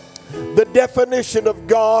The definition of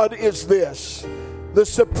God is this: the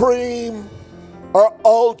supreme or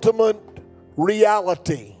ultimate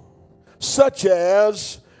reality, such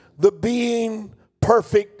as the being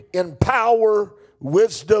perfect in power,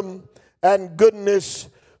 wisdom, and goodness,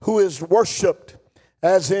 who is worshiped,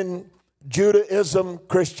 as in Judaism,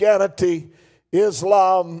 Christianity,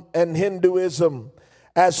 Islam, and Hinduism,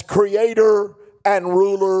 as creator and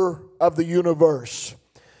ruler of the universe.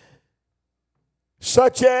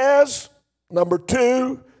 Such as, number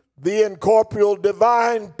 2, the incorporeal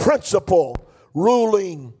divine principle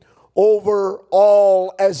ruling over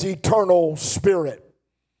all as eternal spirit.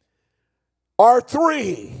 Or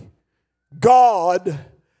 3, God,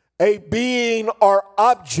 a being or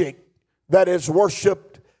object that is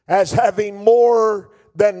worshiped as having more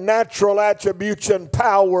than natural attributes and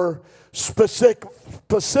power,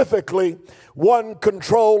 specifically one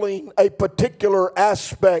controlling a particular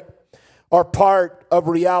aspect or part of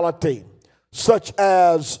reality, such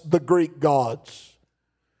as the Greek gods.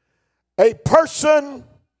 A person,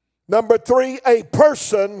 number 3, a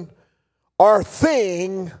person or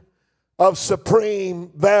thing of supreme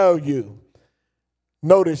value.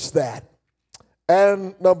 Notice that.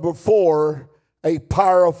 And number 4, a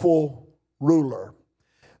powerful ruler.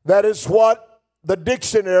 That is what the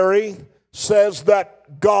dictionary says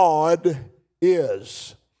that God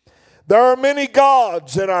is. There are many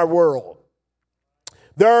gods in our world.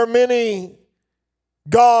 There are many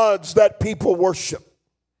gods that people worship.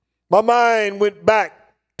 My mind went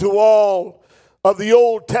back to all of the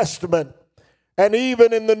Old Testament and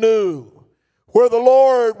even in the New, where the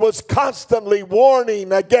Lord was constantly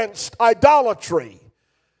warning against idolatry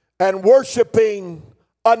and worshiping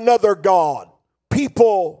another god.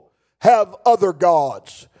 People have other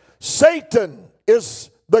gods. Satan is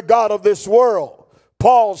the god of this world.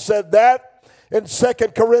 Paul said that in 2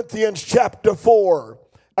 Corinthians chapter 4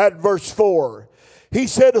 at verse 4. He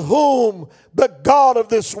said, whom the god of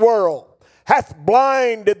this world hath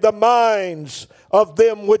blinded the minds of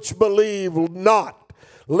them which believe not,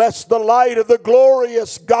 lest the light of the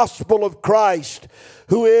glorious gospel of Christ,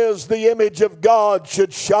 who is the image of God,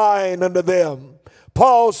 should shine unto them.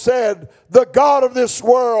 Paul said, the god of this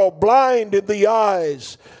world blinded the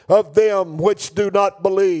eyes of them which do not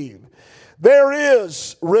believe. There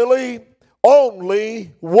is really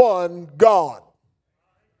only one God.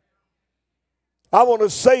 I want to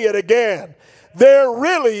say it again. There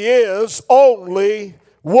really is only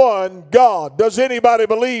one God. Does anybody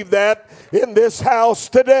believe that in this house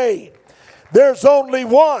today? There's only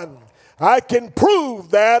one. I can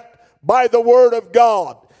prove that by the word of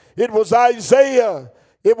God. It was Isaiah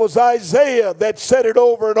that said it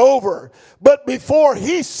over and over. But before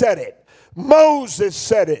he said it, Moses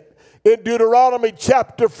said it. In Deuteronomy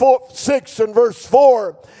chapter 6 and verse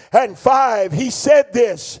 4 and 5, he said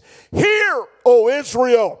this, hear, O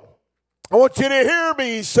Israel. I want you to hear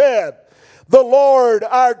me, he said. The Lord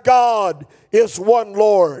our God is one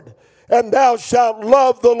Lord, and thou shalt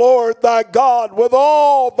love the Lord thy God with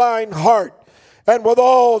all thine heart, and with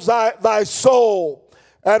all thy soul,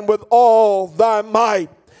 and with all thy might.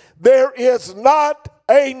 There is not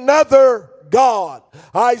another God.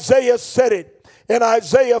 Isaiah said it in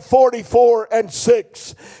Isaiah 44 and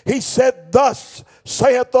 6. He said, thus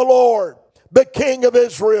saith the Lord, the King of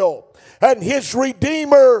Israel, and his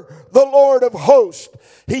Redeemer, the Lord of hosts.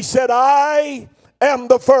 He said, I am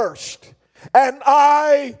the first, and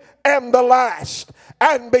I am the last.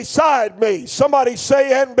 And beside me, somebody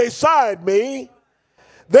say, and beside me,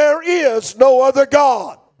 there is no other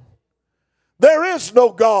God. There is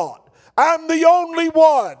no God. I'm the only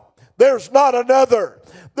one. There's not another.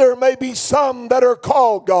 There may be some that are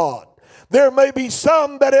called God. There may be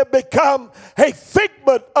some that have become a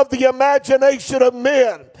figment of the imagination of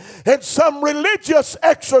men and some religious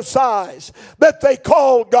exercise that they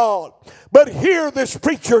call God. But hear this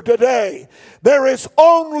preacher today. There is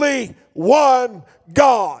only one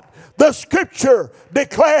God. The scripture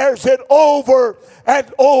declares it over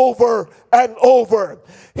and over and over.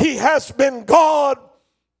 He has been God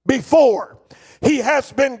before. He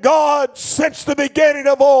has been God since the beginning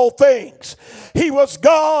of all things. He was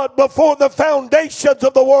God before the foundations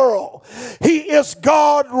of the world. He is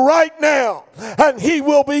God right now, and he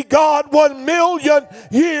will be God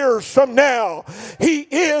 1,000,000 years from now. He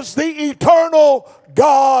is the eternal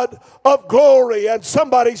God of glory. And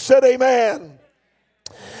somebody said amen.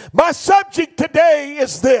 My subject today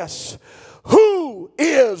is this: who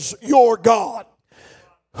is your God?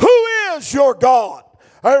 Who is your God?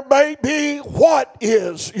 Or maybe, what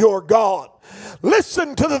is your God?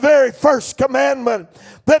 Listen to the very first commandment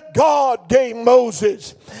that God gave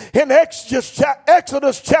Moses. In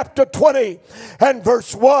Exodus chapter 20 and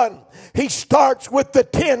verse 1, he starts with the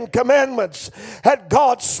 10 commandments. And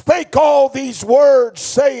God spake all these words,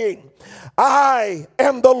 saying, I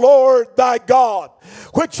am the Lord thy God,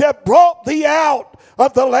 which have brought thee out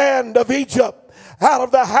of the land of Egypt, out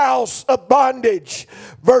of the house of bondage.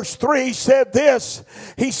 Verse 3 said this.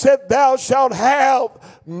 He said, thou shalt have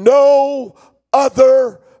no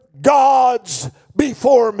other gods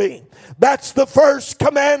before me. That's the first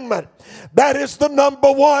commandment. That is the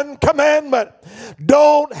number one commandment.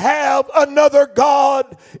 Don't have another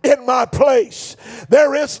God in my place.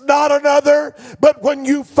 There is not another, but when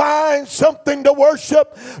you find something to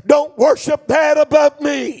worship, don't worship that above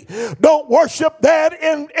me. Don't worship that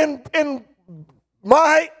in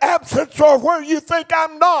my absence or where you think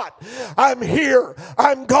I'm not. I'm here.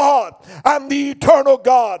 I'm God. I'm the eternal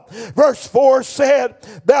God. Verse 4 said,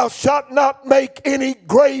 thou shalt not make any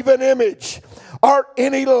graven image or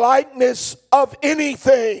any likeness of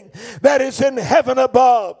anything that is in heaven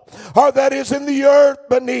above, or that is in the earth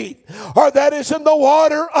beneath, or that is in the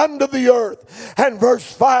water under the earth. And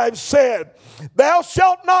verse 5 said, thou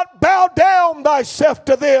shalt not bow down thyself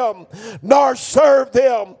to them, nor serve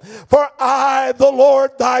them. For I, the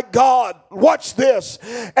Lord thy God, watch this,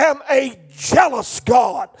 am a jealous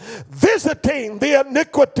God, visiting the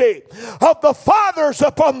iniquity of the fathers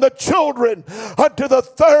upon the children unto the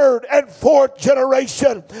third and fourth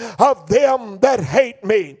generation of them that hate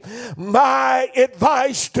me. My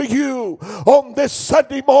advice to you on this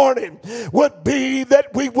Sunday morning would be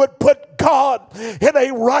that we would put God in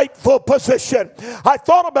a rightful position. I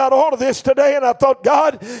thought about all of this today, and I thought,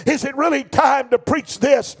 God, is it really time to preach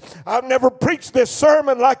this? I've never preached this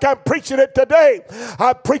sermon like I'm preaching it today.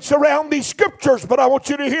 I preach around these scriptures, but I want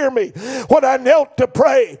you to hear me. When I knelt to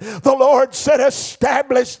pray, the Lord said,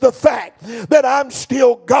 establish the fact that I'm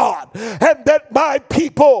still God, and that my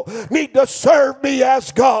people need to serve me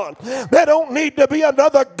as God. There don't need to be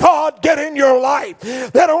another God get in your life.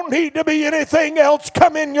 There don't need to be anything else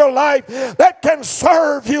come in your life that can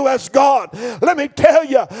serve you as God. Let me tell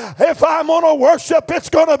you, if I'm going to worship, it's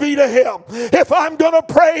going to be to Him. If I'm going to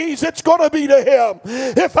praise, it's going to be to Him.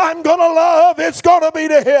 If I'm going to love, it's going to be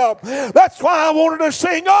to Him. That's why I wanted to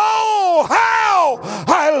sing, oh, how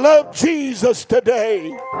I love Jesus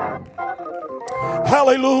today.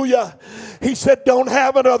 Hallelujah. He said, don't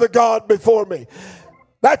have another God before me.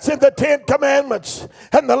 That's in the 10 commandments.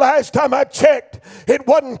 And the last time I checked, it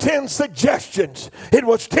wasn't 10 suggestions. It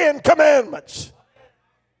was 10 commandments.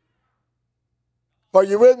 Are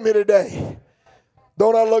you with me today?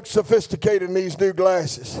 Don't I look sophisticated in these new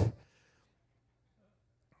glasses?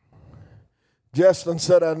 Jesslyn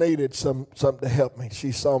said I needed something to help me.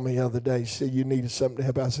 She saw me the other day. She said, you needed something to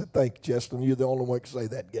help. I said, thank you, Jesslyn. You're the only one who can say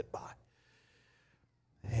that and get by.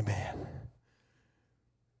 Amen.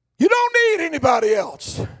 You don't need anybody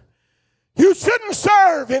else. You shouldn't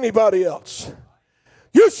serve anybody else.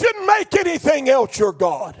 You shouldn't make anything else your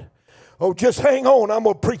God. Oh, just hang on. I'm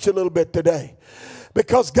going to preach a little bit today.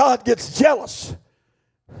 Because God gets jealous.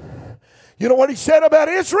 You know what He said about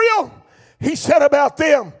Israel? He said about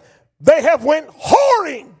them, they have went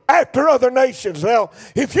whoring after other nations. Now,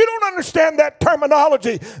 if you don't understand that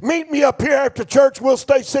terminology, meet me up here after church. We'll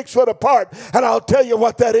stay 6 foot apart, and I'll tell you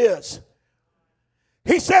what that is.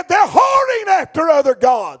 He said they're whoring after other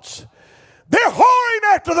gods. They're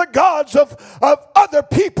whoring after the gods of other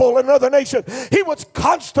people and other nations. He was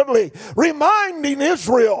constantly reminding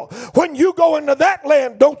Israel, when you go into that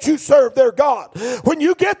land, don't you serve their God. When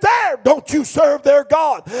you get there, don't you serve their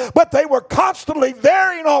God. But they were constantly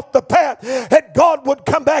veering off the path, and God would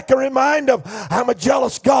come back and remind them, I'm a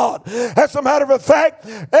jealous God. As a matter of fact,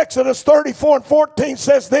 Exodus 34:14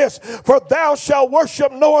 says this, for thou shalt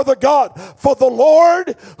worship no other God, for the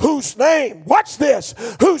Lord whose name, watch this,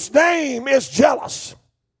 whose name is jealous.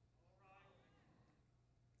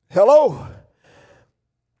 Hello?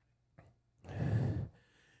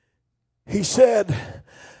 He said,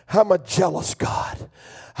 I'm a jealous God.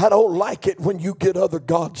 I don't like it when you get other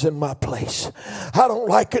gods in my place. I don't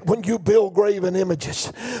like it when you build graven images.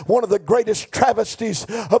 One of the greatest travesties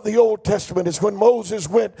of the Old Testament is when Moses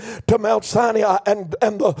went to Mount Sinai and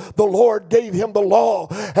the Lord gave him the law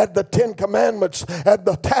and the 10 commandments and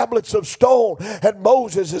the tablets of stone. And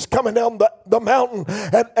Moses is coming down the mountain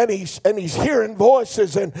and he's hearing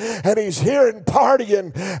voices and he's hearing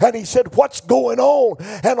partying. And he said, what's going on?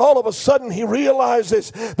 And all of a sudden he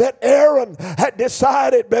realizes that Aaron had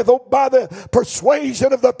decided by the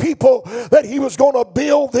persuasion of the people that he was going to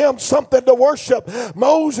build them something to worship.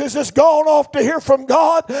 Moses has gone off to hear from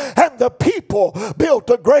God, and the people built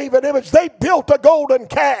a graven image. They built a golden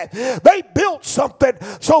calf. They built something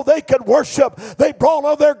so they could worship. They brought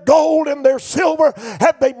all their gold and their silver,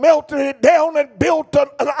 and they melted it down and built an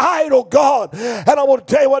idol god. And I want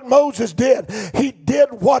to tell you what Moses did. He did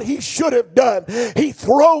what he should have done. He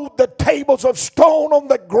throwed the tables of stone on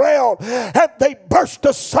the ground, and they burst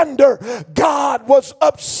asunder. God was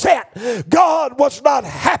upset. God was not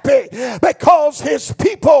happy because his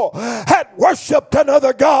people had worshiped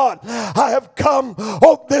another god. I have come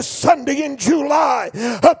on this Sunday in July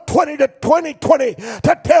of 2020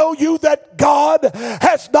 to tell you that God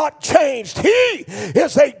has not changed. He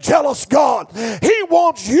is a jealous God. He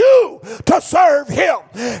wants you to serve him.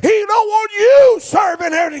 He don't want you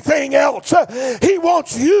serving anything else. He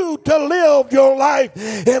wants you to live your life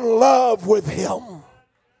in love with him.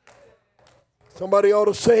 Somebody ought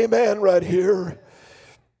to say amen right here.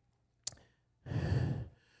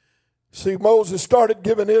 See, Moses started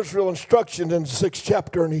giving Israel instructions in the 6th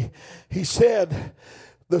chapter, and he said,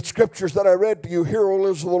 the scriptures that I read to you, hear, O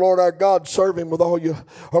Israel, the Lord our God, serve him with all your,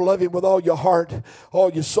 or love him with all your heart,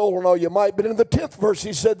 all your soul, and all your might. But in the 10th verse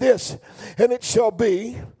he said this, and it shall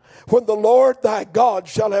be, when the Lord thy God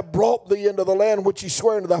shall have brought thee into the land which he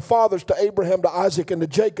sware unto thy fathers, to Abraham, to Isaac, and to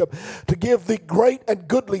Jacob, to give thee great and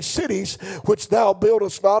goodly cities which thou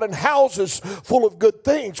buildest not, and houses full of good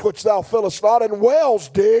things which thou fillest not, and wells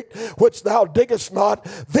digged which thou diggest not,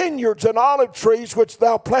 vineyards and olive trees which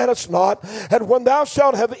thou plantest not. And when thou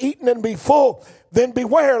shalt have eaten and be full, then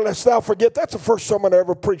beware lest thou forget. That's the first sermon I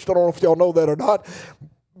ever preached. I don't know if y'all know that or not.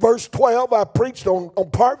 Verse 12, I preached on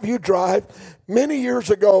Parkview Drive many years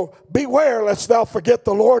ago. Beware lest thou forget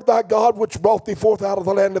the Lord thy God, which brought thee forth out of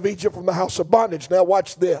the land of Egypt from the house of bondage. Now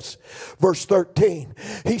watch this. Verse 13.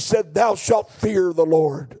 He said, thou shalt fear the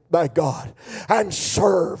Lord thy God, and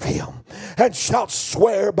serve him, and shalt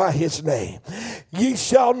swear by his name. Ye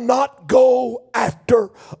shall not go after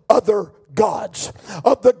other gods,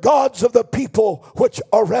 of the gods of the people which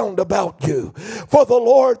are round about you. For the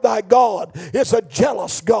Lord thy God is a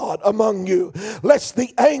jealous God among you, lest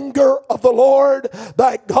the anger of the Lord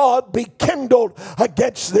thy God be kindled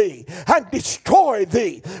against thee, and destroy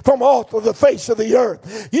thee from off of the face of the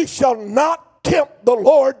earth. Ye shall not tempt the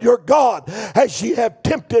Lord your God as ye have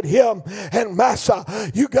tempted him. And Massa,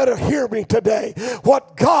 you got to hear me today.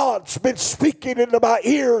 What God's been speaking into my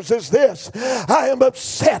ears is this. I am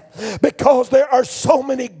upset because there are so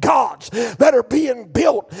many gods that are being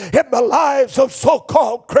built in the lives of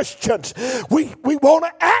so-called Christians. We want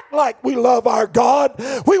to act like we love our God.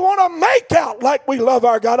 We want to make out like we love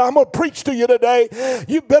our God. I'm going to preach to you today.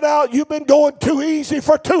 You've been going too easy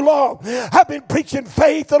for too long. I've been preaching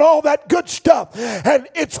faith and all that good stuff, and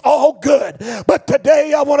it's all good. But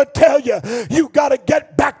today I want to tell you, you got to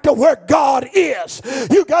get back to where God is.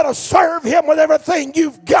 You got to serve him with everything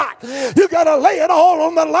you've got. You got to lay it all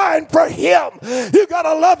on the line for him. You got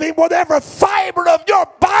to love him with every fiber of your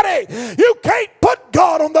body. You can't put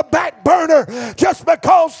God on the back burner just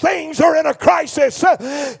because things are in a crisis.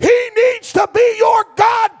 He needs to be your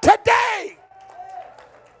God today.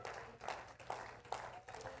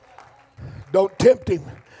 Don't tempt him.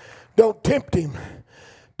 Don't tempt him.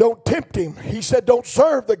 Don't tempt him. He said, don't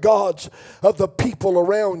serve the gods of the people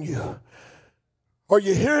around you. Are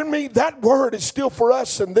you hearing me? That word is still for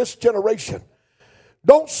us in this generation.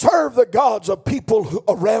 Don't serve the gods of people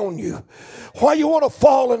around you. Why you want to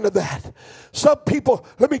fall into that? Some people,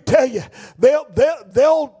 let me tell you,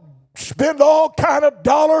 they'll spend all kind of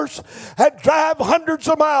dollars and drive hundreds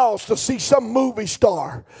of miles to see some movie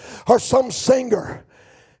star or some singer.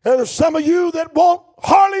 And there's some of you that won't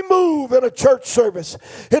hardly move in a church service.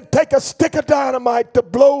 It'd take a stick of dynamite to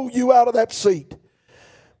blow you out of that seat.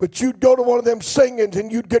 But you'd go to one of them singings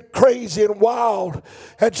and you'd get crazy and wild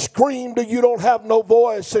and scream till you don't have no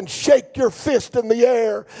voice and shake your fist in the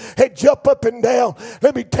air and jump up and down.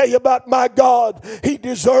 Let me tell you about my God. He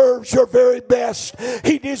deserves your very best.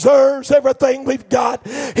 He deserves everything we've got.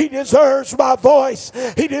 He deserves my voice.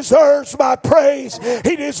 He deserves my praise.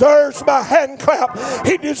 He deserves my hand clap.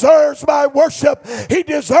 He deserves my worship. He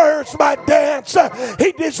deserves my dance.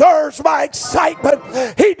 He deserves my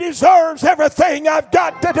excitement. He deserves everything I've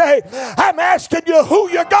got today. I'm asking you who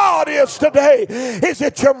your God is today. Is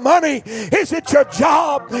it your money? Is it your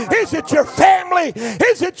job? Is it your family?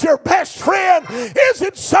 Is it your best friend? Is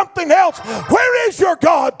it something else? Where is your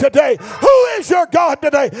God today? Who is your God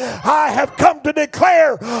today? I have come to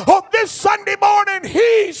declare on this Sunday morning,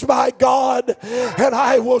 he's my God, and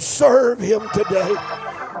I will serve him today.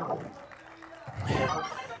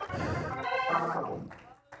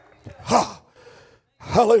 Ha!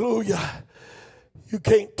 Hallelujah. You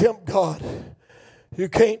can't tempt God. You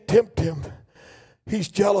can't tempt him. He's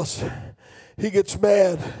jealous. He gets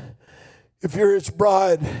mad. If you're his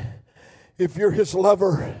bride, if you're his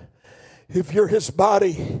lover, if you're his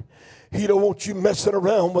body, he don't want you messing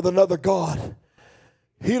around with another god.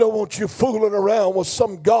 He don't want you fooling around with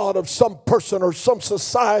some god of some person or some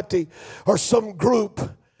society or some group.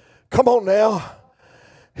 Come on now.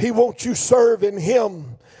 He wants you serving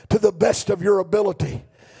him to the best of your ability.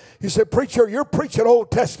 You said, preacher, you're preaching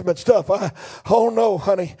Old Testament stuff. Oh no,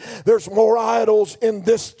 honey. There's more idols in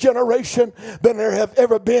this generation than there have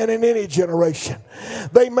ever been in any generation.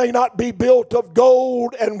 They may not be built of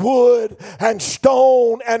gold and wood and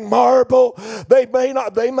stone and marble. They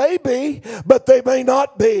may be, but they may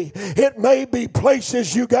not be. It may be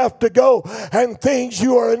places you have to go and things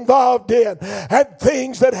you are involved in and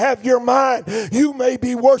things that have your mind. You may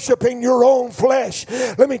be worshiping your own flesh.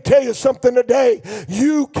 Let me tell you something today.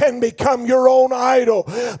 You can become your own idol.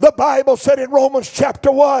 The Bible said in Romans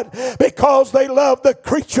chapter 1, because they loved the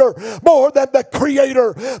creature more than the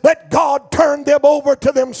creator, that God turned them over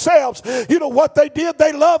to themselves. You know what they did?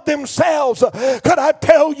 They loved themselves. Could I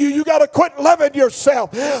tell you, you got to quit loving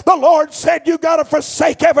yourself. The Lord said you got to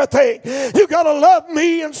forsake everything. You got to love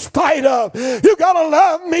me in spite of. You got to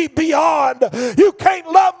love me beyond. You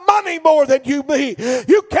can't love money more than me.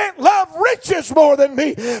 You can't love riches more than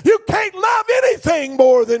me. You can't love anything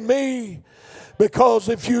more than me. Because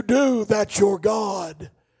if you do, that's your God.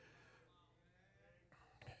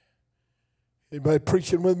 Anybody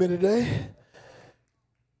preaching with me today?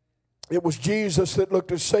 It was Jesus that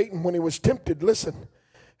looked at Satan when he was tempted. Listen.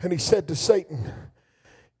 And he said to Satan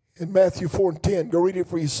in Matthew 4:10, go read it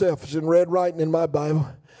for yourself. It's in red writing in my Bible.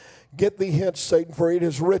 Get thee hence, Satan, for it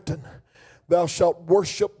is written, thou shalt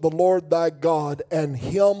worship the Lord thy God, and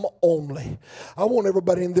him only. I want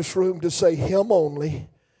everybody in this room to say, him only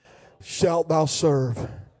shalt thou serve.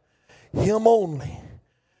 Him only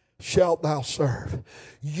shalt thou serve.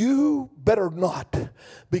 You better not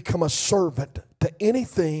become a servant to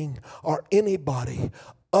anything or anybody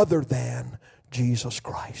other than Jesus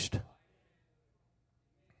Christ.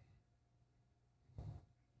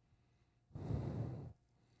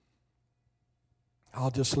 I'll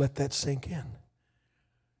just let that sink in.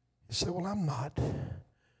 You say, well, I'm not.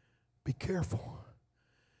 Be careful.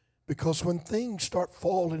 Because when things start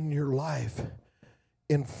falling in your life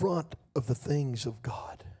in front of the things of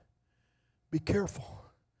God, be careful.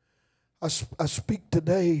 I speak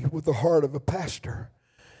today with the heart of a pastor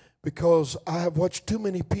because I have watched too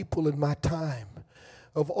many people in my time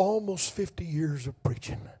of almost 50 years of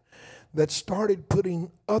preaching that started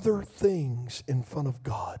putting other things in front of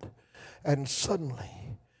God, and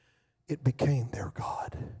suddenly it became their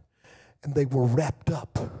God. And they were wrapped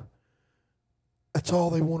up. That's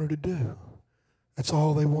all they wanted to do. That's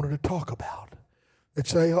all they wanted to talk about.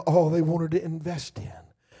 That's all they wanted to invest in.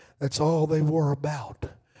 That's all they were about.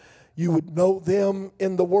 You would know them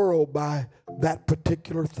in the world by that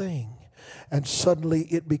particular thing. And suddenly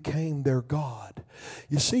it became their God.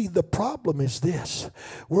 You see, the problem is this.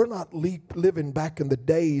 We're not living back in the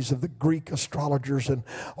days of the Greek astrologers and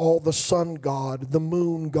all the sun god, the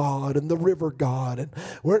moon god, and the river god. And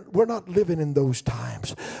we're not living in those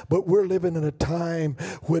times. But we're living in a time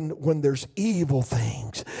when there's evil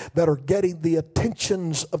things that are getting the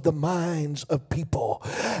attentions of the minds of people.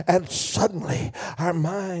 And suddenly our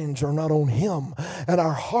minds are not on him. And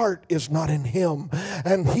our heart is not in him.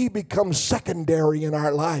 And he becomes secondary in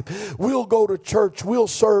our life. We'll go to church. We'll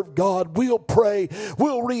serve God. We'll pray.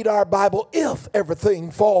 We'll read our Bible if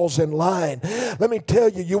everything falls in line. Let me tell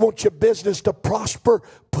you, you want your business to prosper?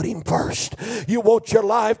 Put him first. You want your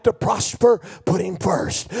life to prosper? Put him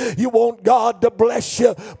first. You want God to bless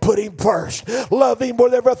you? Put him first. Love him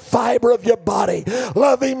with every fiber of your body.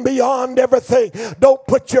 Love him beyond everything. Don't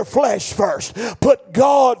put your flesh first. Put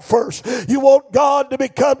God first. You want God to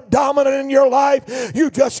become dominant in your life? You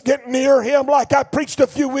just get near him like I preached a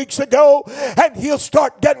few weeks ago, and he'll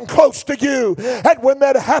start getting close to you. And when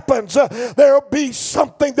that happens, there'll be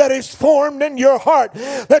something that is formed in your heart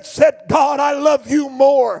that said, God, I love you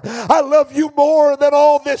more. I love you more than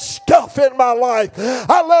all this stuff in my life.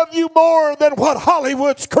 I love you more than what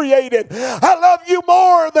Hollywood's created. I love you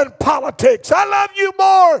more than politics. I love you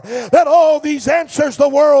more than all these answers the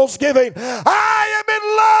world's giving. I am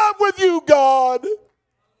in love with you, God.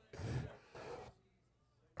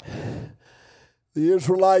 The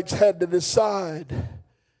Israelites had to decide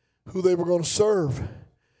who they were going to serve.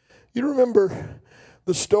 You remember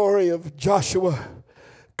the story of Joshua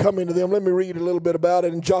coming to them. Let me read a little bit about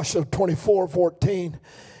it in Joshua 24:14.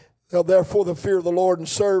 Now therefore the fear of the Lord and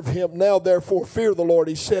serve him. Now therefore fear the Lord,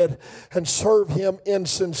 he said, and serve him in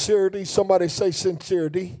sincerity. Somebody say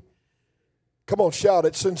sincerity. Come on, shout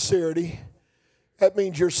it, sincerity. That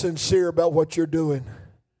means you're sincere about what you're doing.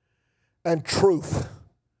 And truth.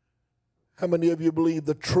 How many of you believe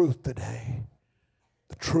the truth today?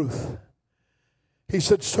 The truth. He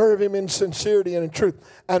said, serve him in sincerity and in truth,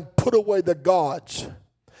 and put away the gods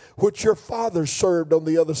which your fathers served on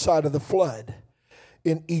the other side of the flood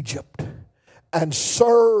in Egypt, and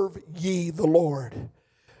serve ye the Lord.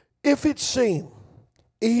 If it seem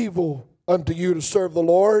evil unto you to serve the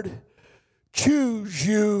Lord, choose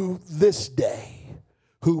you this day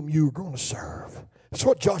whom you are going to serve. That's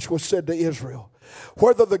what Joshua said to Israel.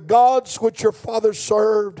 Whether the gods which your fathers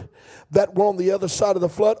served that were on the other side of the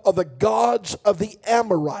flood, or the gods of the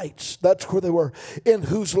Amorites, that's where they were, in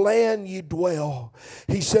whose land ye dwell.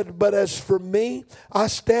 He said, but as for me, I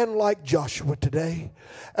stand like Joshua today.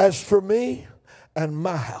 As for me and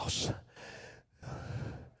my house,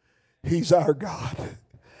 he's our God.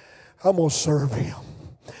 I'm going to serve him.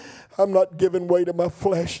 I'm not giving way to my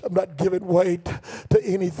flesh. I'm not giving way to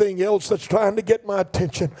anything else that's trying to get my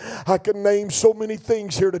attention. I can name so many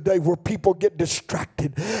things here today where people get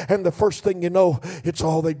distracted, and the first thing you know, it's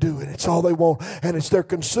all they do and it's all they want, and it's they're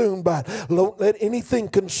consumed by it. Don't let anything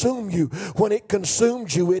consume you. When it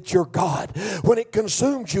consumes you, it's your God. When it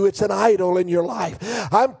consumes you, it's an idol in your life.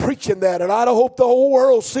 I'm preaching that, and I hope the whole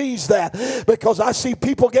world sees that, because I see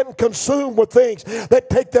people getting consumed with things that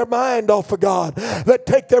take their mind off of God, that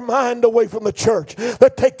take their mind away from the church,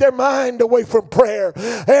 that take their mind away from prayer.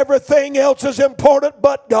 Everything else is important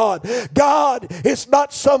but God. God is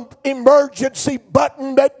not some emergency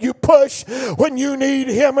button that you push when you need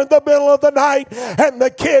him in the middle of the night and the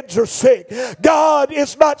kids are sick. God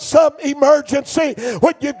is not some emergency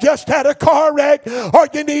when you've just had a car wreck, or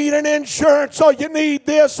you need an insurance, or you need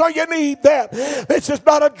this, or you need that. This is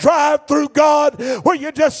not a drive-through God where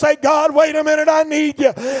you just say, God, wait a minute, I need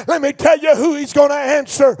you. Let me tell you who he's going to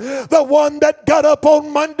answer. The one that got up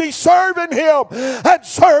on Monday serving him and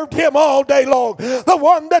served him all day long. The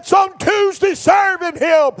one that's on Tuesday serving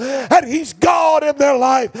him, and he's God in their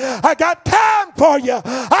life. I got time for you.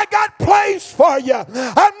 I got place for you.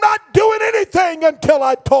 I'm not doing anything until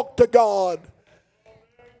I talk to God.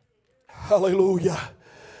 Hallelujah.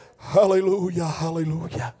 Hallelujah.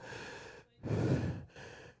 Hallelujah.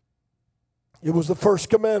 It was the first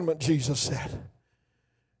commandment, Jesus said.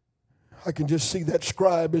 I can just see that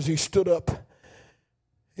scribe as he stood up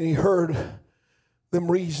and he heard them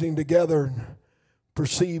reasoning together, and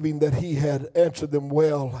perceiving that he had answered them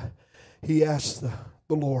well, he asked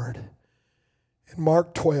the Lord in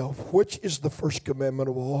Mark 12, which is the first commandment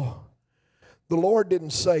of all? The Lord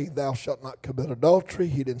didn't say thou shalt not commit adultery.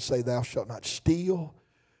 He didn't say thou shalt not steal.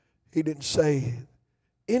 He didn't say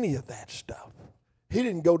any of that stuff. He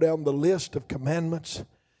didn't go down the list of commandments.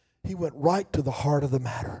 He went right to the heart of the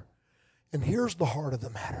matter. And here's the heart of the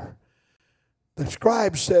matter. The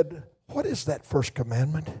scribe said, what is that first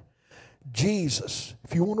commandment? Jesus,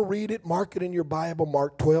 if you want to read it, mark it in your Bible,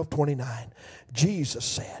 Mark 12:29. Jesus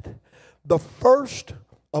said, the first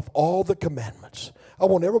of all the commandments. I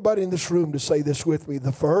want everybody in this room to say this with me.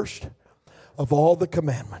 The first of all the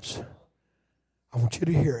commandments, I want you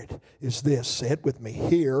to hear it, is this. Say it with me.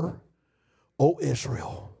 Hear, O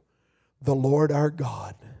Israel, the Lord our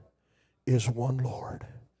God is one Lord.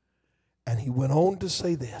 And he went on to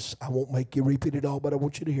say this. I won't make you repeat it all, but I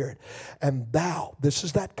want you to hear it. And thou, this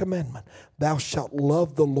is that commandment, thou shalt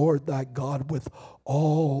love the Lord thy God with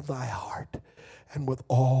all thy heart, and with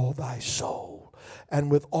all thy soul,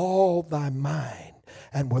 and with all thy mind,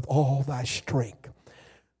 and with all thy strength.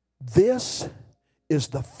 This is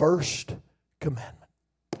the first commandment.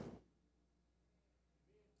 I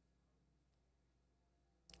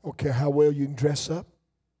don't care how well you can dress up.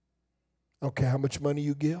 I don't care how much money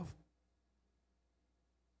you give.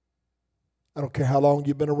 I don't care how long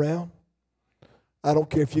you've been around. I don't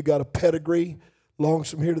care if you got a pedigree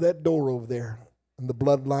longs from here to that door over there in the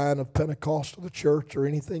bloodline of Pentecostal, the church, or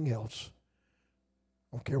anything else.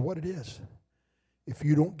 I don't care what it is. If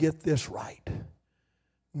you don't get this right,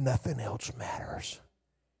 nothing else matters.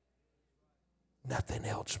 Nothing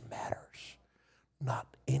else matters. Not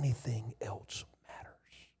anything else matters.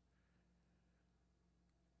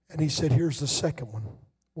 And he said, here's the second one.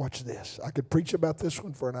 Watch this. I could preach about this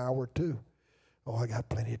one for an hour or two. Oh, I got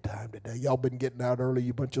plenty of time today. Y'all been getting out early,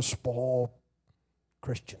 you bunch of spoiled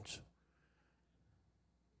Christians.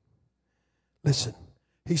 Listen,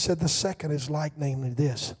 he said the second is like, namely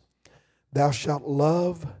this. Thou shalt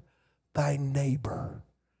love thy neighbor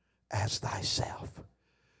as thyself.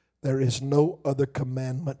 There is no other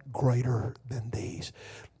commandment greater than these.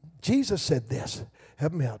 Jesus said this.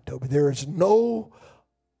 Help me out, Toby. There is no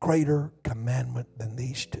greater commandment than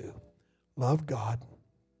these two. Love God.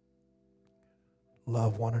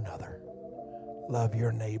 Love one another. Love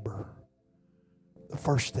your neighbor. The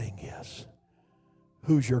first thing is,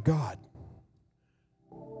 who's your God?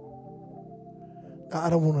 Now,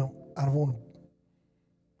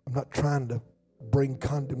 I'm not trying to bring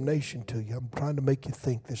condemnation to you. I'm trying to make you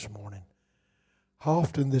think this morning. How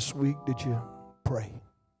often this week did you pray?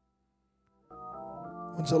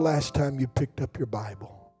 When's the last time you picked up your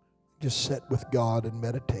Bible? Just sat with God in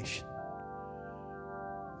meditation?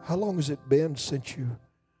 How long has it been since you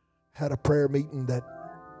had a prayer meeting that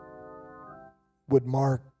would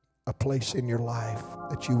mark a place in your life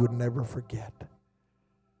that you would never forget?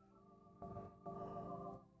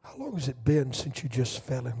 How long has it been since you just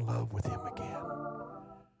fell in love with Him again?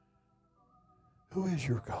 Who is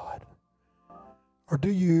your God? Or do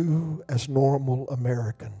you, as normal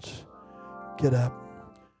Americans, get up?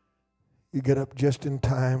 You get up just in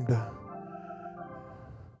time to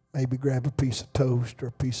maybe grab a piece of toast or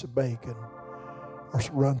a piece of bacon or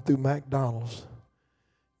run through McDonald's,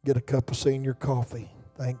 get a cup of senior coffee.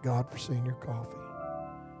 Thank God for senior coffee.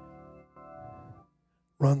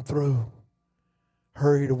 Run through.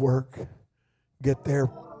 Hurry to work. Get there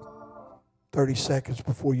 30 seconds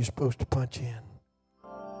before you're supposed to punch in.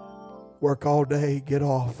 Work all day, get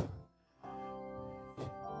off.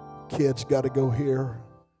 Kids got to go here.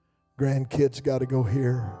 Grandkids got to go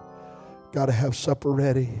here. Got to have supper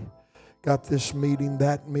ready. Got this meeting,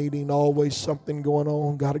 that meeting, always something going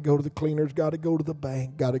on. Got to go to the cleaners, got to go to the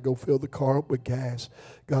bank, got to go fill the car up with gas,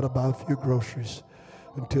 got to buy a few groceries.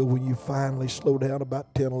 Until when you finally slow down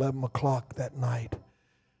about 10, 11 o'clock that night,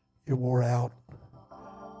 you're wore out.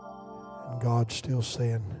 And God's still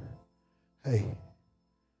saying, hey,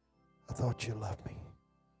 I thought you loved me.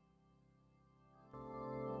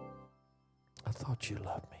 I thought you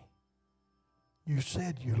loved me. You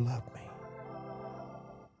said you loved me.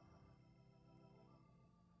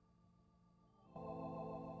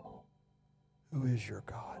 Who is your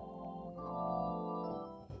God?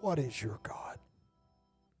 What is your God?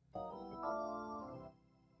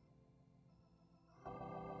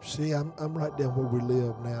 See, I'm right down where we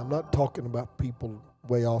live now. I'm not talking about people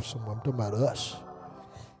way off somewhere. I'm talking about us.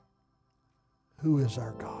 Who is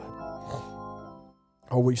our God?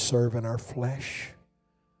 Are we serving our flesh?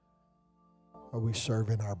 Are we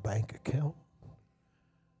serving our bank account?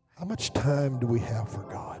 How much time do we have for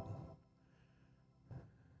God?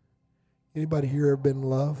 Anybody here ever been in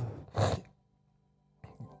love?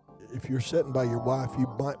 If you're sitting by your wife, you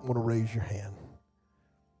might want to raise your hand.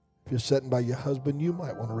 If you're sitting by your husband, you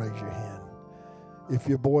might want to raise your hand. If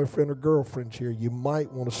your boyfriend or girlfriend's here, you might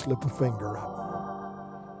want to slip a finger up.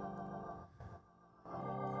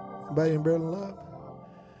 Anybody ever been in love?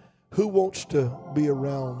 Who wants to be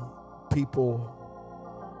around people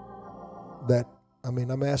that,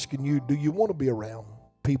 I'm asking you, do you want to be around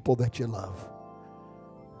people that you love?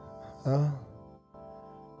 Huh?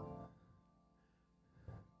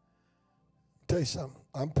 Tell you something,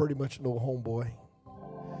 I'm pretty much an old homeboy.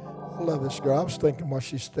 I love this girl. I was thinking while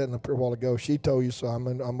she's standing up here a while ago, she told you so,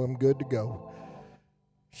 I'm good to go.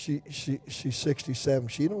 She's 67.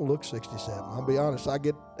 She don't look 67. I'll be honest, I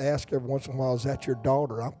get asked every once in a while, is that your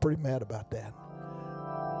daughter? I'm pretty mad about that.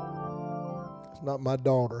 It's not my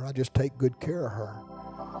daughter. I just take good care of her.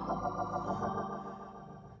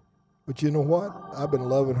 But you know what? I've been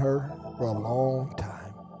loving her for a long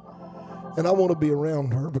time. And I want to be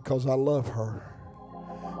around her because I love her.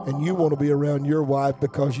 And you want to be around your wife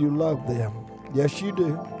because you love them. Yes, you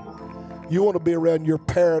do. You want to be around your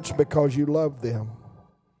parents because you love them.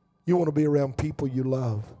 You want to be around people you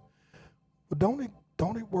love. But don't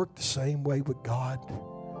it work the same way with God?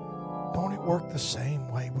 Don't it work the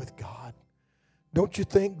same way with God? Don't you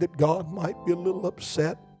think that God might be a little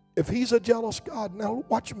upset? If He's a jealous God, now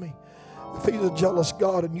watch me. If He's a jealous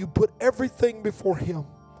God and you put everything before Him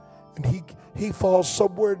and he falls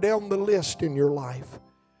somewhere down the list in your life,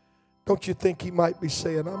 don't you think He might be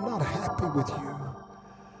saying, I'm not happy with you.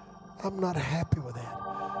 I'm not happy with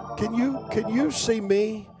that. Can you see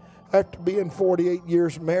me after being 48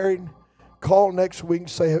 years married, call next week and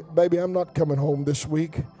say, baby, I'm not coming home this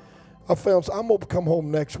week. I'm going to come home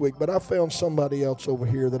next week, but I found somebody else over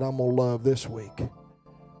here that I'm going to love this week.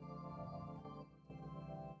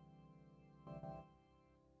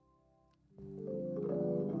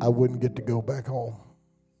 I wouldn't get to go back home.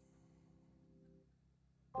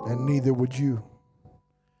 And neither would you.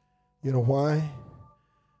 You know why?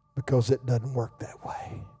 Because it doesn't work that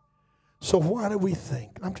way. So why do we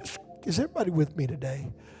think, is everybody with me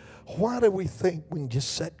today? Why do we think we can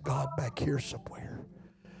just set God back here somewhere?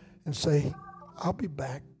 and say, I'll be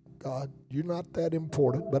back, God. You're not that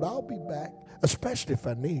important, but I'll be back, especially if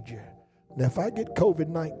I need you. Now, if I get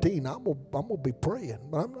COVID-19, I'm going to be praying,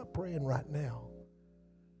 but I'm not praying right now.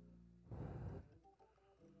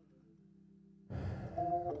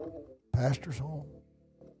 Pastor's home.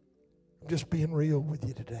 I'm just being real with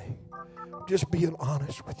you today. Just being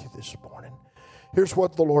honest with you this morning. Here's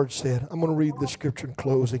what the Lord said. I'm going to read the scripture in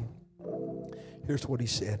closing. Here's what he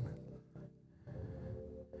said.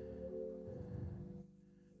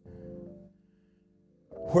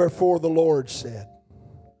 Wherefore the Lord said,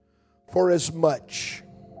 for as much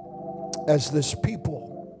as this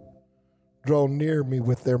people draw near me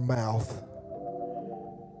with their mouth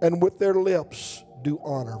and with their lips do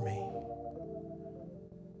honor me,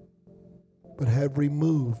 but have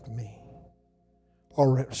removed me,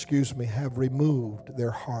 have removed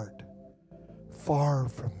their heart far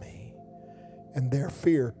from me, and their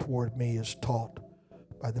fear toward me is taught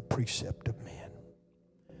by the precept of men.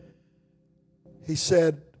 He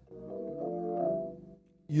said,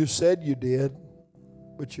 you said you did,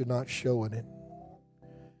 but you're not showing it.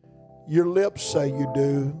 Your lips say you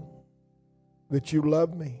do, that you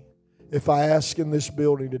love me. If I ask in this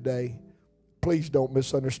building today, please don't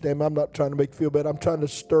misunderstand me. I'm not trying to make you feel bad. I'm trying to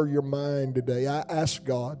stir your mind today. I ask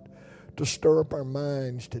God to stir up our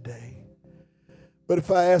minds today. But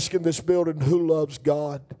if I ask in this building who loves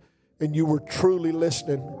God, and you were truly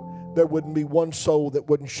listening, there wouldn't be one soul that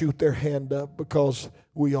wouldn't shoot their hand up, because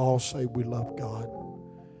we all say we love God.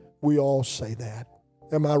 We all say that.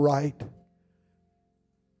 Am I right?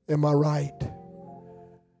 Am I right?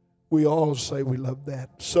 We all say we love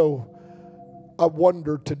that. So I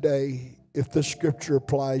wonder today if the scripture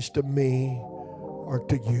applies to me or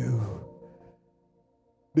to you.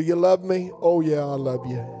 Do you love me? Oh yeah, I love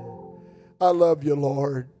you. I love you,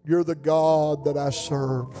 Lord. You're the God that I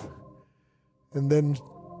serve. And then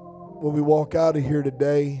when we walk out of here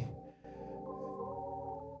today,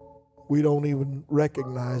 we don't even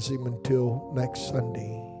recognize him until next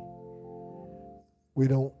Sunday. We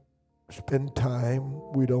don't spend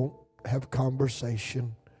time. We don't have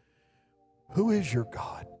conversation. Who is your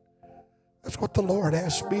God? That's what the Lord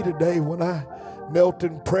asked me today when I knelt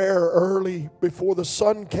in prayer early before the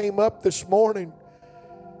sun came up this morning.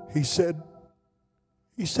 He said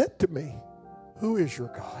to me, who is your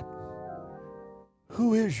God?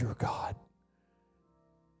 Who is your God?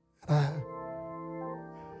 And I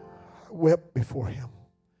wept before him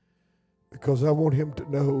because I want him to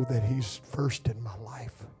know that he's first in my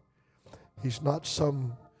life. He's not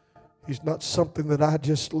something that I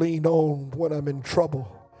just lean on when I'm in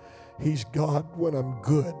trouble. He's God when I'm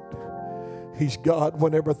good. He's God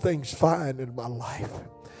when everything's fine in my life.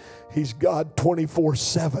 He's God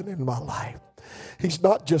 24/7 in my life. He's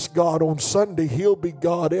not just God on Sunday. He'll be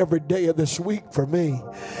God every day of this week for me.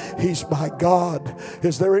 He's my God.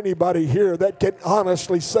 Is there anybody here that can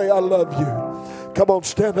honestly say, I love you? Come on,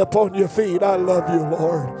 stand up on your feet. I love you,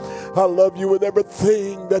 Lord. I love you with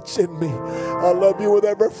everything that's in me. I love you with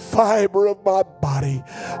every fiber of my body.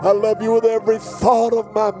 I love you with every thought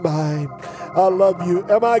of my mind. I love you.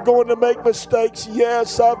 Am I going to make mistakes?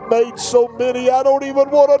 Yes, I've made so many. I don't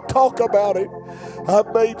even want to talk about it.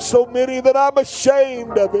 I've made so many that I'm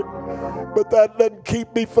ashamed of it. But that doesn't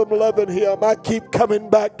keep me from loving him. I keep coming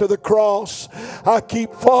back to the cross. I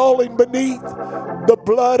keep falling beneath the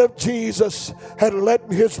blood of Jesus and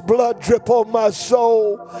letting his blood drip on my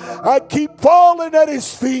soul. I keep falling at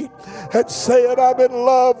his feet and saying, I'm in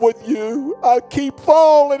love with you. I keep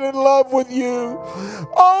falling in love with you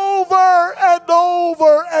over and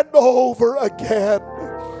over and over again.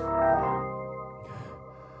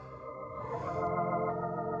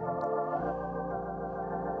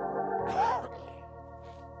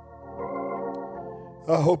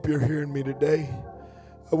 I hope you're hearing me today.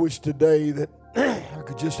 I wish today that I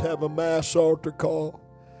could just have a mass altar call.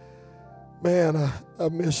 Man, I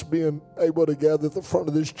miss being able to gather at the front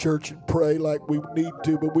of this church and pray like we need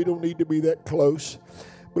to, but we don't need to be that close.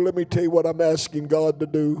 But let me tell you what I'm asking God to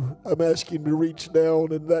do. I'm asking him to reach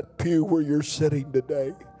down in that pew where you're sitting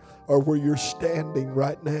today or where you're standing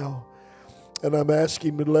right now. And I'm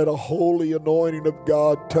asking him to let a holy anointing of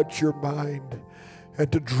God touch your mind and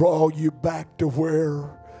to draw you back to where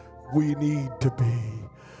we need to be.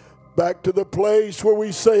 Back to the place where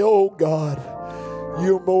we say, oh God,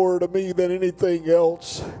 you're more to me than anything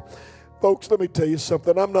else. Folks, let me tell you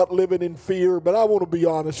something. I'm not living in fear, but I want to be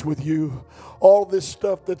honest with you. All this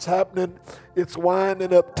stuff that's happening, it's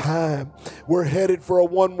winding up time. We're headed for a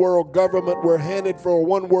one world government. We're headed for a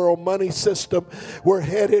one world money system. We're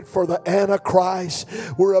headed for the Antichrist.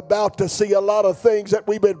 We're about to see a lot of things that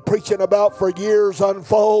we've been preaching about for years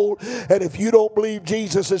unfold. And if you don't believe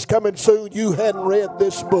Jesus is coming soon, you hadn't read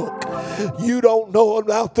this book. You don't know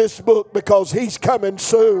about this book because he's coming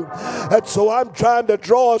soon. And so I'm trying to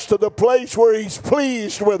draw us to the place where he's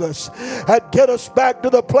pleased with us and get us back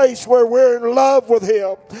to the place where we're in love with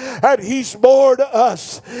him. And he's more to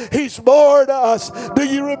us. He's more to us. Do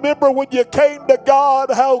you remember when you came to God,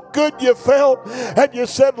 how good you felt? And you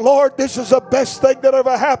said, Lord, this is the best thing that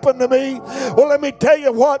ever happened to me. Well, let me tell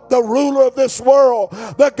you what, the ruler of this world,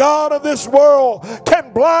 the God of this world,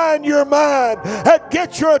 can blind your mind and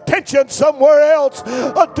get your attention somewhere else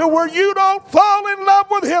until where you don't fall in love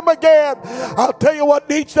with him again. I'll tell you what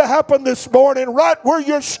needs to happen this morning, right where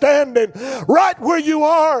you're standing, right where you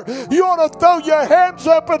are. You ought to throw your hands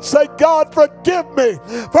up and say, God, forgive me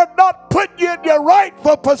for not putting you in your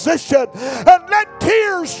rightful position, and let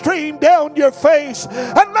tears stream down your face,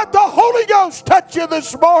 and let the Holy Ghost touch you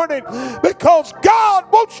this morning, because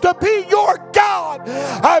God wants to be your God.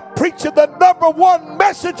 I'm preaching the number one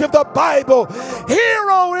message of the Bible. Hear,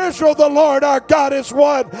 O Israel, the Lord our God is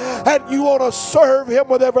one, and you want to serve him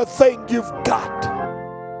with everything you've got.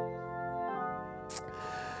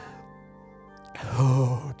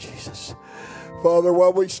 Oh, Jesus. Father,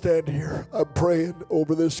 while we stand here, I'm praying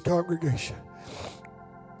over this congregation.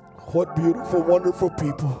 What beautiful, wonderful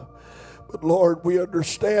people. But Lord, we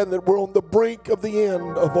understand that we're on the brink of the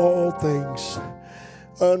end of all things.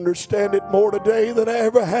 I understand it more today than I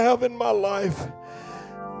ever have in my life.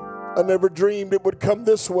 I never dreamed it would come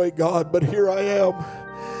this way, God, but here I am.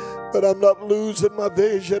 But I'm not losing my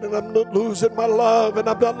vision, and I'm not losing my love, and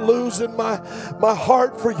I'm not losing my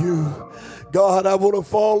heart for you. God, I want to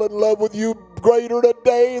fall in love with you greater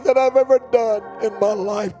today than I've ever done in my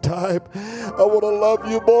lifetime. I want to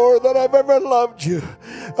love you more than I've ever loved you.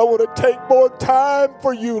 I want to take more time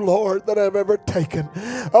for you, Lord, than I've ever taken.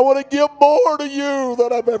 I want to give more to you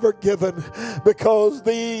than I've ever given, because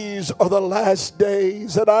these are the last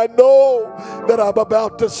days, and I know that I'm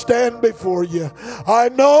about to stand before you. I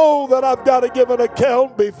know that I've got to give an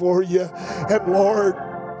account before you. And Lord,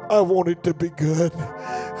 I want it to be good.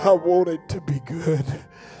 I want it to be good.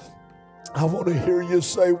 I want to hear you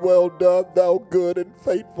say, well done, thou good and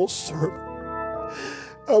faithful servant.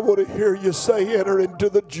 I want to hear you say, enter into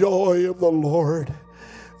the joy of the Lord.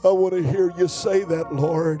 I want to hear you say that,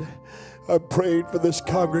 Lord. I'm praying for this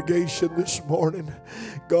congregation this morning.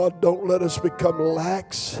 God, don't let us become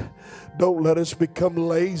lax. Don't let us become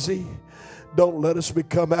lazy. Don't let us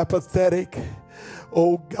become apathetic.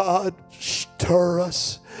 Oh God, stir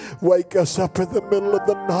us. Wake us up in the middle of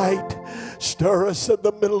the night. Stir us in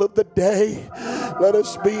the middle of the day. Let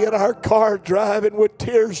us be in our car driving with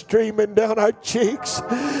tears streaming down our cheeks.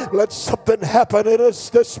 Let something happen in us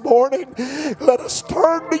this morning. Let us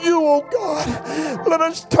turn to you, oh God. Let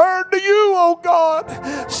us turn to you, oh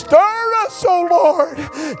God. Stir us, oh Lord.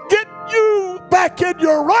 Get you back in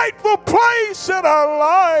your rightful place in our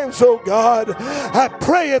lives, oh God. I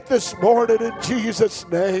pray it this morning in Jesus'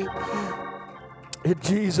 name. In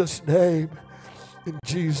Jesus' name. In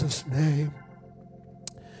Jesus' name.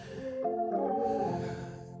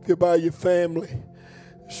 If you're by your family,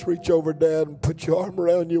 just reach over, Dad, and put your arm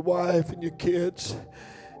around your wife and your kids.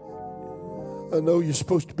 I know you're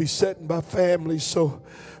supposed to be sitting by families, so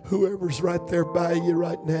whoever's right there by you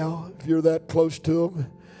right now, if you're that close to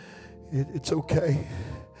them, it's okay.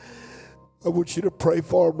 I want you to pray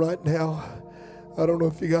for them right now. I don't know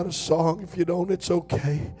if you got a song. If you don't, it's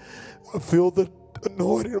okay. I feel the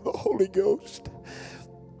anointing of the Holy Ghost.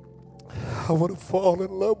 I want to fall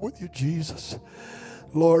in love with you, Jesus.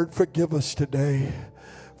 Lord, forgive us today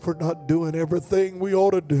for not doing everything we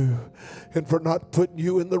ought to do and for not putting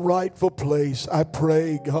you in the rightful place. I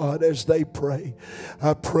pray, God, as they pray.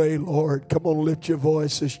 I pray, Lord, come on, lift your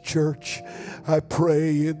voices, church. I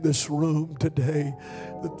pray in this room today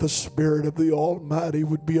that the Spirit of the Almighty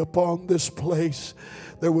would be upon this place.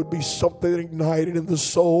 There would be something ignited in the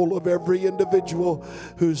soul of every individual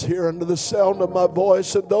who's here under the sound of my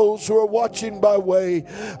voice, and those who are watching by way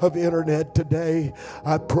of internet today.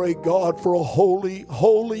 I pray, God, for a holy,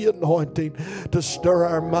 holy anointing to stir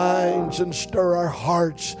our minds and stir our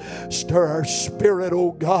hearts, stir our spirit,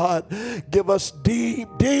 oh God. Give us deep,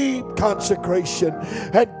 deep consecration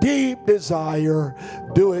and deep desire.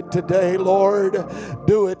 Do it today, Lord.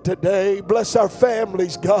 Do it today. Bless our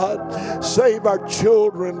families, God. Save our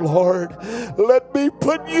children, Lord. Let me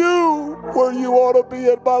put you where you ought to be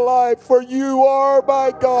in my life, for you are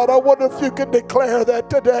my God. I wonder if you can declare that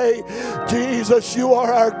today. Jesus, you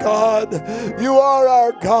are our God. You are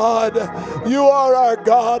our God. You are our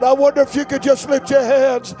God. I wonder if you could just lift your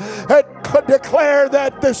hands and declare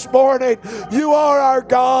that this morning. You are our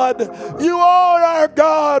God. You are our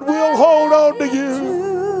God. We'll hold on to you.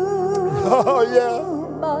 Oh, yeah.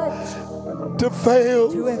 To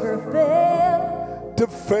fail. To ever fail. To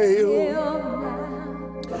fail.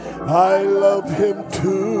 I love him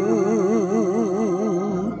too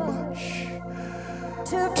much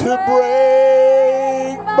to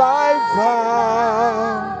break my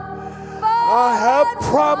vow. I have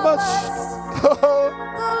promised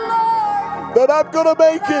that I'm going to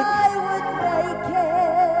make it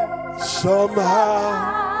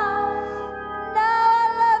somehow.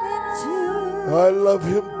 I love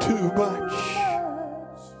him too much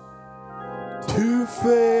to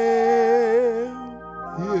fail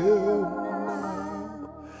him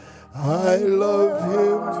now. I love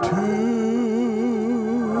him too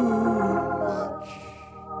much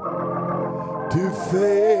to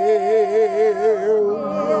fail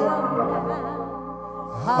him.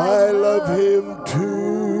 I love him too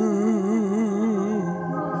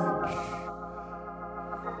much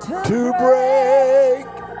to break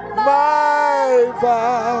my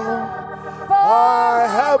vow. I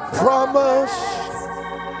have promised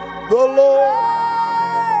the Lord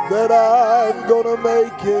that I'm gonna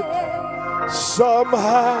make it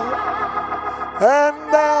somehow, and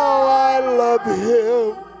now I love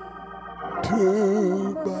him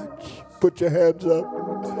too much. Put your hands up,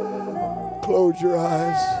 close your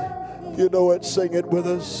eyes. If you know it, sing it with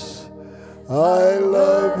us. I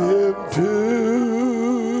love him too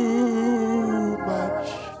much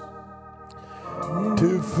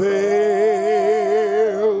to fail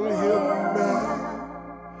him now.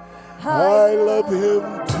 I love him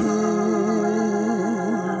too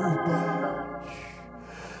much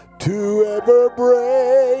to ever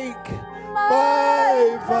break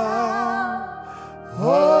my vow.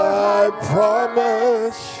 I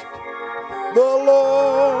promised the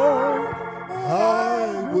Lord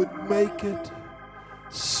I would make it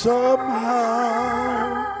somehow,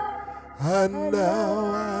 and now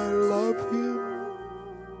I love him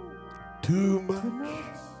too much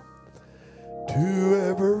to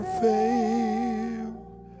ever fail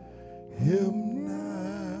him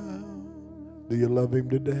now. Do you love him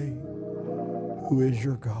today? Who is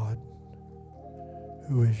your God?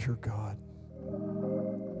 Who is your God?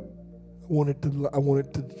 I want it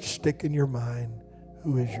to stick in your mind.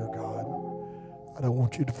 Who is your God? I don't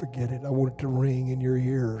want you to forget it. I want it to ring in your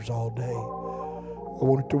ears all day. I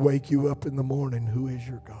want it to wake you up in the morning. Who is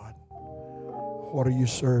your God? What are you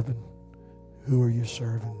serving? Who are you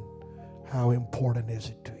serving? How important is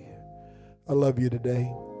it to you? I love you today.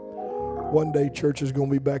 One day church is going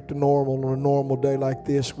to be back to normal. On a normal day like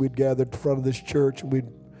this, we'd gather in front of this church and we'd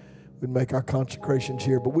make our consecrations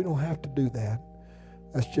here, but we don't have to do that.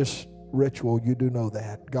 That's just ritual. You do know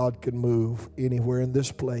that. God can move anywhere in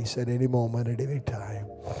this place at any moment, at any time.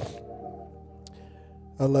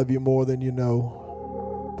 I love you more than you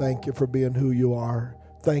know. Thank you for being who you are.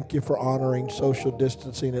 Thank you for honoring social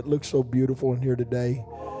distancing. It looks so beautiful in here today.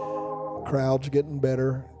 Crowd's getting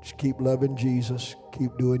better. Just keep loving Jesus.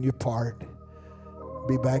 Keep doing your part.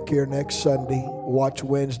 Be back here next Sunday. Watch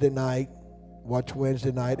Wednesday night. Watch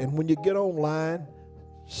Wednesday night. And when you get online,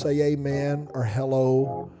 say amen or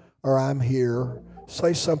hello or I'm here.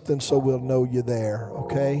 Say something so we'll know you're there,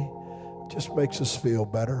 okay? Just makes us feel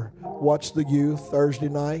better. Watch the youth Thursday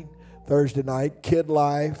night. Kid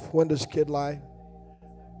Life. When does Kid Life?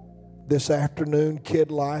 This afternoon,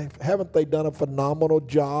 Kid Life. Haven't they done a phenomenal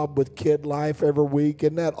job with Kid Life every week?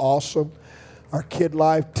 Isn't that awesome? Our Kid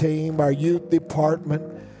Life team, our youth department,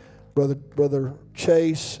 Brother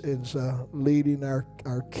Chase is leading our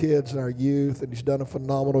kids and our youth, and he's done a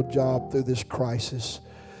phenomenal job through this crisis.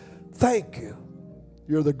 Thank you.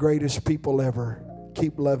 You're the greatest people ever.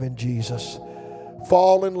 Keep loving Jesus.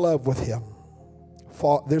 Fall in love with him.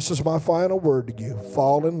 This is my final word to you.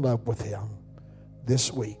 Fall in love with him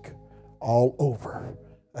this week. All over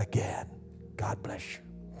again. God bless you.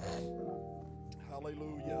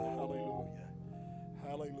 Hallelujah, hallelujah,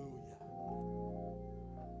 hallelujah.